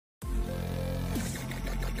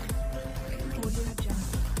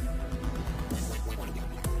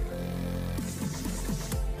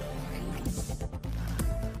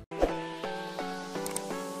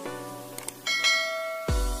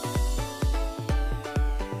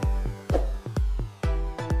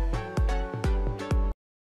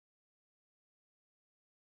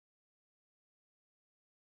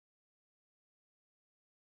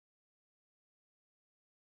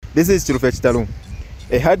This is Chilufya Chitalu,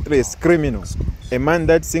 a heartless criminal, a man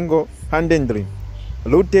that single-handedly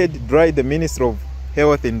looted dry the Ministry of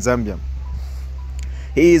Health in Zambia.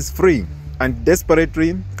 He is free and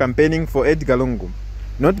desperately campaigning for Edgar Lungu,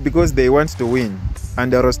 not because they want to win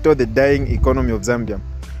and restore the dying economy of Zambia,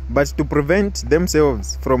 but to prevent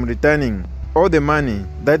themselves from returning all the money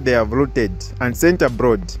that they have looted and sent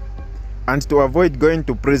abroad, and to avoid going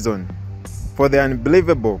to prison for the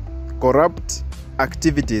unbelievable, corrupt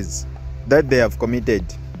activities that they have committed.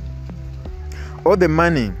 All the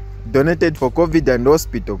money donated for COVID and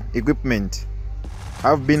hospital equipment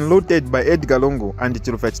have been looted by Edgar Lungu and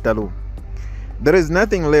Chilufya Chitalu. There is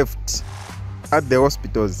nothing left at the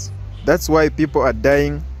hospitals. That's why people are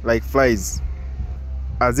dying like flies.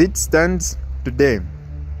 As it stands today,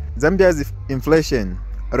 Zambia's inflation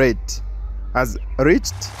rate has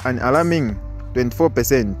reached an alarming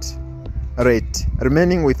 24% rate,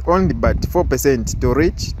 remaining with only but 4% to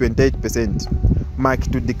reach 28%, mark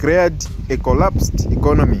to declared a collapsed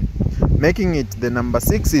economy, making it the number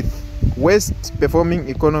 6th worst performing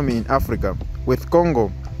economy in Africa, with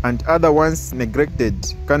Congo and other once neglected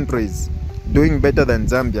countries doing better than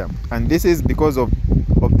Zambia. And this is because of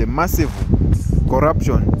the massive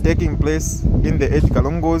corruption taking place in the Edgar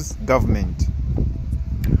Lungu's government.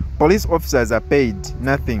 Police officers are paid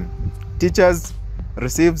nothing. Teachers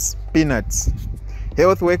receives peanuts.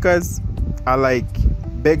 Health workers are like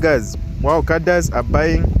beggars, while cadres are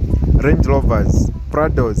buying Range Rovers,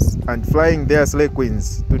 Prados, and flying their slay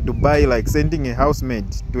queens to Dubai like sending a housemaid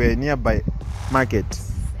to a nearby market.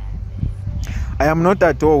 I am not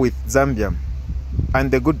at war with Zambia and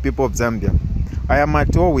the good people of Zambia. I am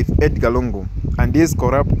at war with Edgar Lungu and his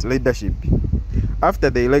corrupt leadership. After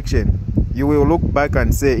the election, you will look back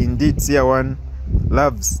and say, indeed, Seer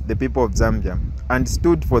loves the people of Zambia and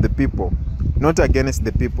stood for the people, not against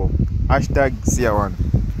the people. Hashtag Seer.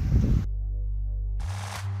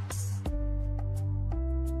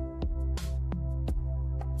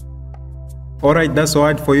 Alright, that's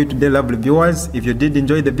all for you today, lovely viewers. If you did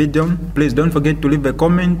enjoy the video, please don't forget to leave a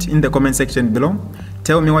comment in the comment section below.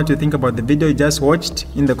 Tell me what you think about the video you just watched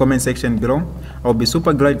in the comment section below. I'll be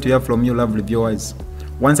super glad to hear from you, lovely viewers.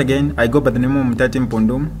 Once again, I go by the name of Mutati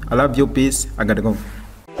Mpundu. I love you, peace, I gotta go.